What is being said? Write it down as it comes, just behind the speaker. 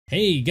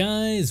Hey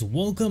guys,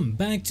 welcome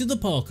back to the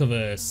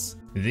Parkerverse.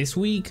 This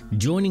week,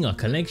 joining our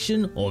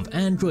collection of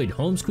Android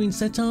home screen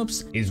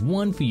setups is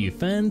one for you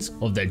fans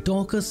of the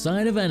darker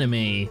side of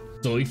anime.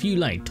 So if you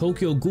like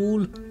Tokyo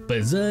Ghoul,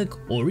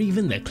 Berserk, or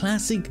even the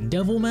classic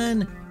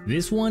Devilman,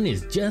 this one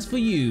is just for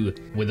you.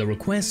 With a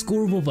request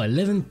score of over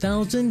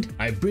 11,000,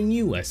 I bring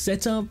you a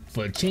setup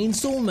for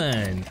Chainsaw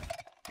Man.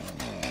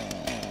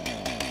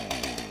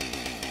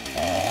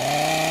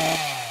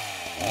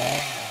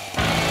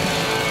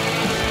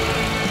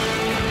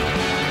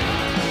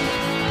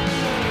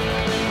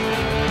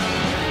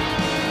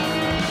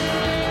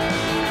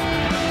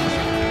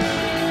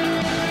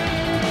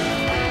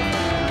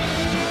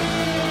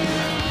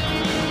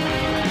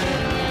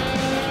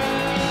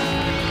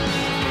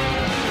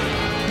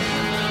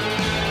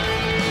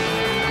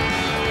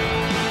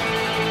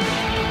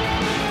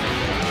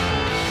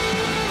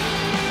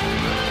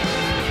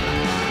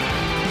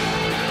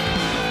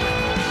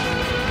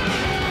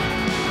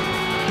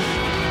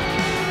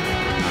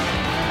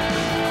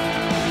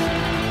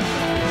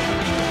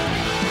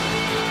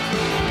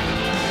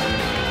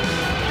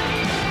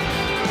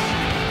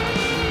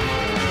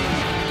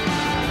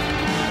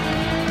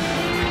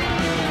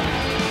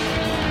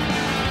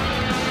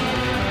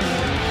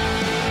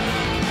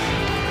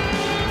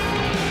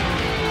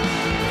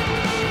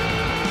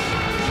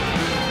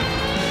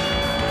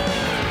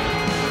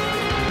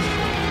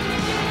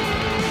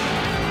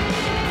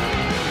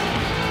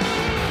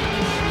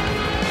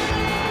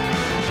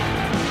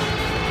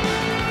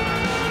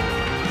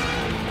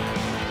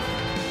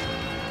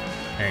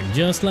 And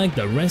just like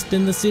the rest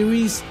in the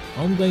series,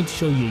 I'm going to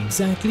show you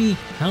exactly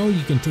how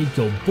you can take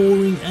your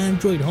boring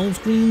Android home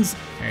screens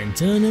and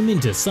turn them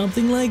into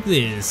something like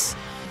this.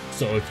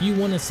 So if you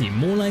want to see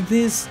more like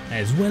this,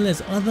 as well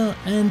as other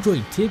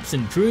Android tips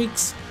and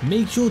tricks,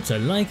 make sure to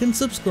like and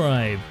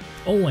subscribe.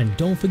 Oh, and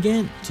don't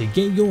forget to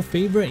get your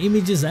favorite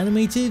images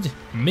animated,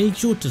 make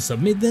sure to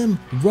submit them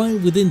right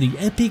within the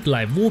Epic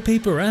Live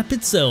Wallpaper app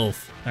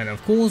itself. And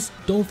of course,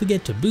 don't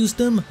forget to boost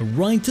them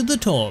right to the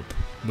top,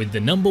 with the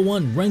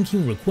 #1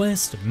 ranking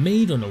request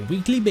made on a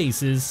weekly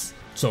basis,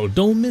 so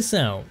don't miss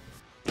out.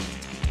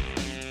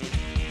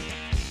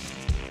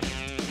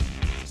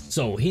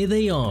 So here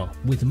they are,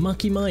 with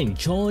Makima in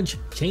charge,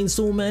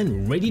 Chainsaw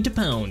Man ready to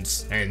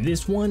pounce, and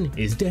this one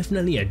is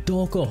definitely a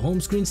darker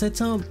home screen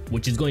setup,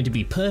 which is going to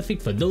be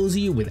perfect for those of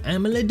you with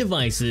AMOLED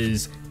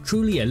devices,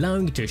 truly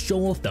allowing you to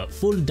show off the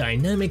full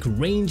dynamic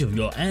range of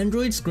your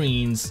Android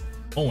screens.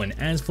 Oh, and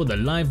as for the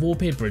live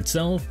wallpaper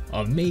itself,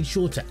 I've made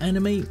sure to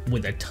animate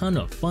with a ton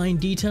of fine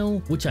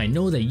detail, which I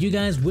know that you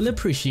guys will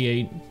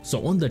appreciate.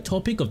 So on the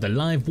topic of the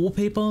live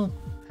wallpaper,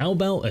 how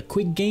about a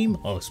quick game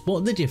of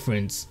Spot the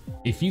Difference?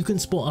 If you can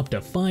spot up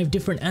to 5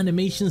 different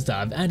animations that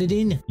I've added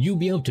in, you'll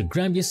be able to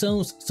grab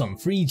yourselves some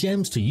free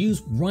gems to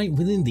use right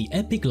within the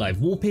Epic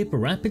Live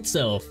Wallpaper app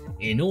itself,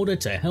 in order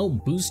to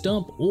help boost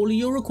up all of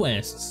your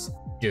requests.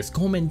 Just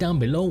comment down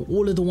below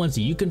all of the ones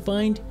that you can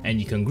find, and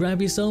you can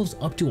grab yourselves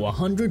up to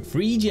 100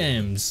 free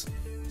gems.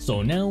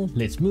 So now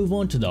let's move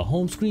on to the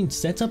home screen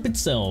setup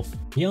itself.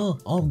 Here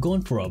I've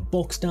gone for a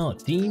boxed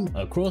out theme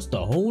across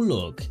the whole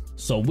look.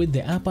 So with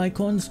the app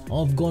icons,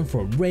 I've gone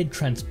for red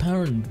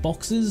transparent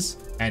boxes,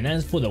 and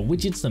as for the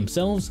widgets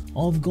themselves,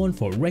 I've gone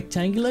for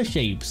rectangular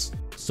shapes.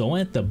 So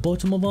at the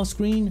bottom of our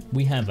screen,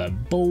 we have a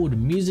bold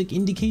music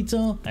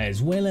indicator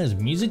as well as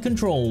music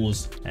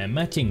controls, and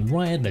matching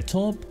right at the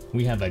top,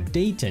 we have a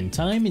date and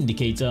time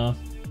indicator.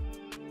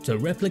 To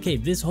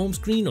replicate this home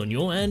screen on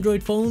your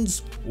Android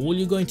phones, all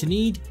you're going to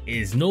need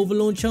is Nova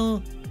Launcher,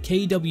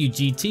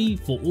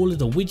 KWGT for all of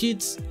the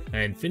widgets,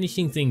 and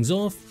finishing things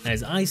off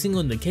as icing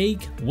on the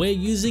cake, we're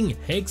using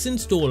Hex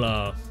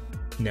Installer.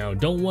 Now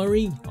don't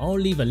worry, I'll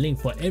leave a link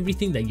for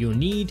everything that you'll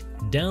need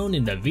down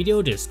in the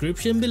video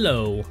description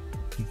below.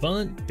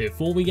 But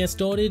before we get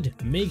started,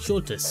 make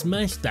sure to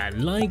smash that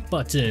like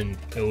button,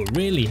 it will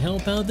really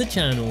help out the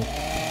channel.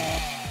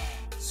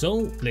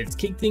 So let's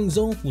kick things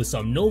off with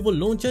some Nova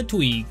Launcher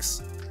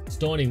tweaks,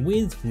 starting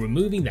with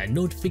removing that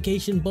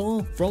notification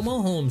bar from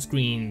our home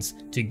screens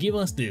to give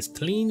us this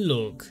clean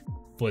look.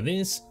 For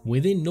this,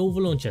 within Nova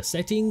Launcher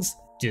settings,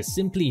 just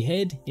simply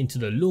head into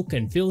the look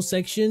and feel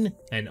section,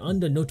 and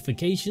under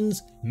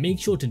notifications, make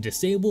sure to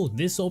disable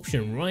this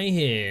option right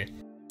here.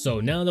 So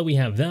now that we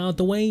have that out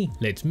the way,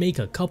 let's make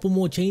a couple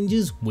more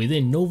changes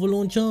within Nova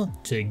Launcher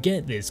to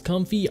get this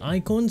comfy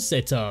icon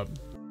set up.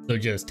 So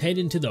just head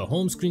into the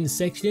home screen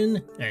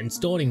section, and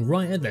starting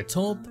right at the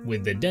top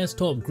with the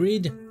desktop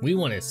grid, we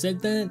want to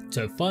set that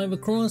to 5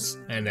 across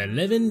and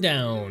 11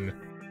 down.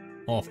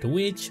 After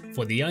which,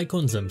 for the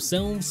icons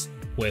themselves,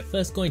 we're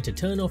first going to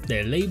turn off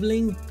their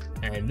labeling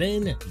and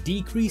then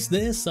decrease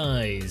their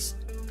size.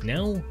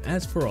 Now,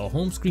 as for our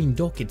home screen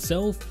dock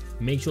itself,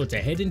 make sure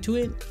to head into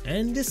it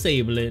and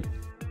disable it.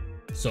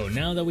 So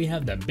now that we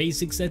have the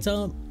basic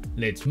setup,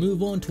 let's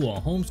move on to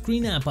our home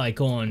screen app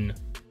icon.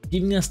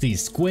 Giving us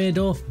these squared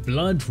off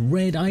blood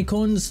red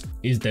icons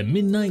is the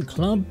Midnight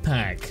Club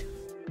pack.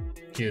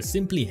 just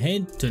simply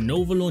head to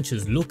Nova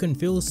Launcher's look and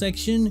feel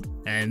section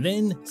and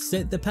then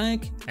set the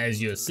pack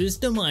as your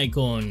system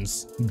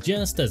icons,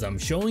 just as I'm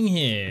showing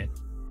here.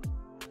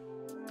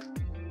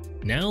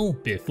 Now,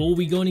 before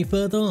we go any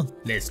further,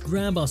 let's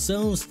grab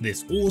ourselves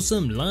this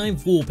awesome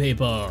live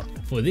wallpaper.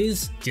 For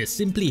this, just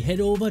simply head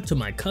over to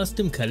my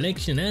custom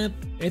collection app,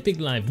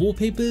 Epic Live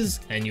Wallpapers,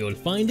 and you'll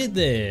find it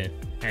there.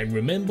 And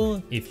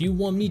remember, if you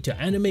want me to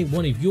animate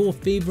one of your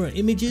favorite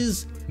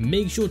images,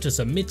 make sure to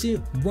submit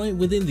it right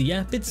within the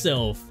app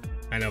itself.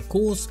 And of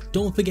course,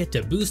 don't forget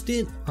to boost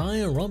it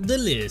higher up the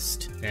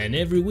list. And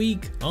every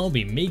week, I'll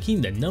be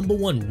making the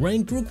 #1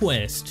 ranked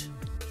request.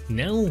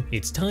 Now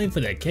it's time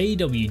for the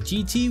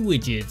KWGT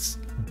widgets.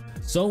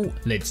 So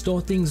let's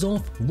start things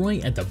off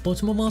right at the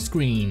bottom of our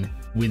screen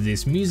with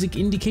this music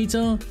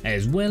indicator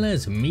as well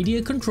as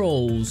media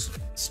controls.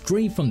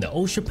 Straight from the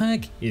OSHA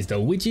pack is the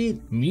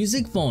widget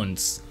music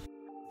fonts.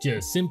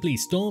 Just simply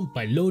start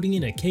by loading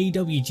in a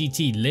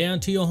KWGT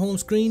layout to your home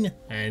screen,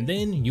 and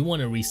then you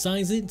want to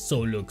resize it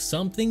so it looks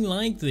something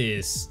like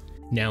this.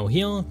 Now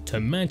here, to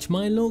match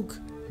my look,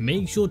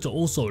 make sure to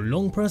also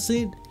long press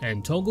it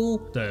and toggle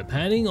the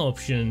padding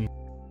option.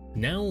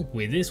 Now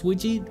with this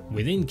widget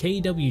within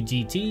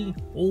KWGT,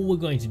 all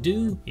we're going to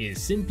do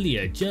is simply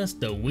adjust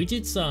the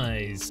widget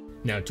size.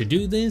 Now to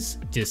do this,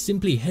 just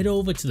simply head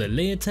over to the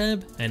layer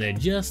tab and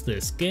adjust the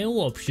scale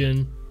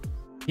option.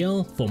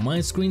 Here for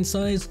my screen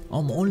size,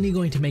 I'm only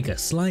going to make a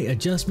slight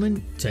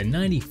adjustment to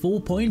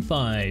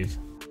 94.5.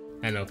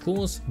 And of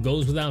course,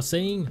 goes without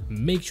saying,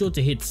 make sure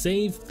to hit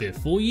save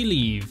before you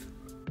leave.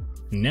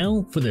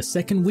 Now for the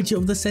second widget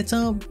of the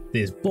setup,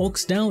 this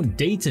boxed out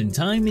date and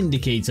time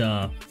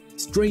indicator.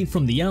 Straight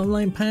from the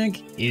outline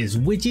pack is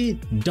widget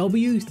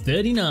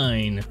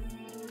W39.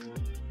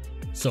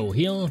 So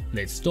here,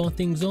 let's start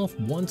things off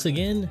once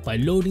again by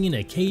loading in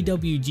a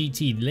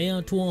KWGT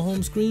layout to our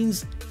home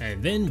screens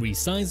and then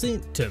resize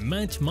it to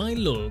match my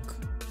look.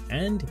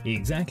 And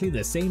exactly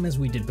the same as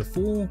we did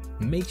before,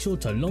 make sure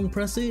to long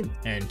press it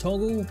and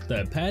toggle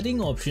the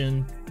padding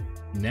option.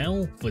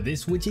 Now for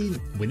this widget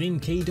within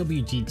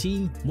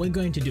KWGT, we're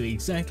going to do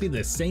exactly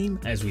the same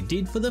as we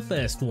did for the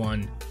first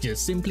one.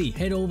 Just simply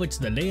head over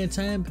to the layer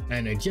tab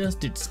and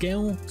adjust its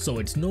scale so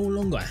it's no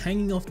longer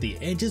hanging off the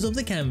edges of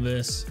the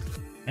canvas.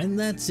 And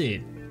that's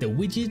it, the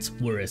widgets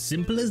were as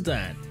simple as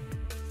that.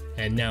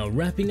 And now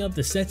wrapping up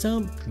the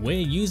setup, we're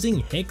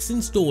using Hex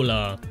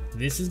Installer.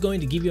 This is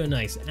going to give you a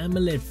nice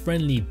AMOLED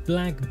friendly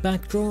black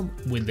backdrop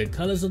with the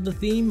colors of the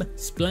theme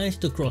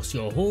splashed across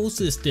your whole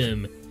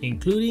system,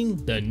 including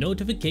the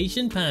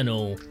notification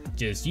panel.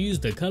 Just use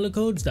the color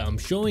codes that I'm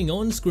showing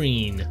on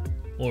screen.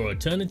 Or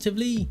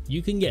alternatively,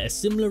 you can get a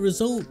similar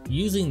result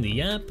using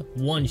the app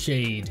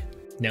OneShade.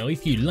 Now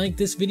if you like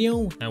this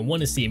video and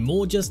want to see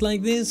more just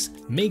like this,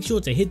 make sure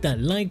to hit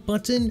that like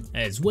button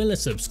as well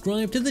as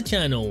subscribe to the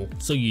channel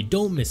so you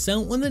don't miss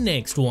out on the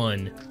next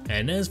one.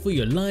 And as for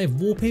your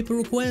live wallpaper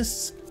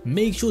requests,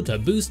 make sure to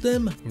boost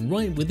them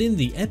right within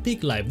the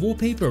Epic Live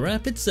Wallpaper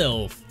app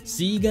itself.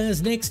 See you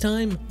guys next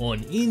time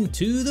on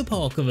Into the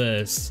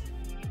Parkerverse.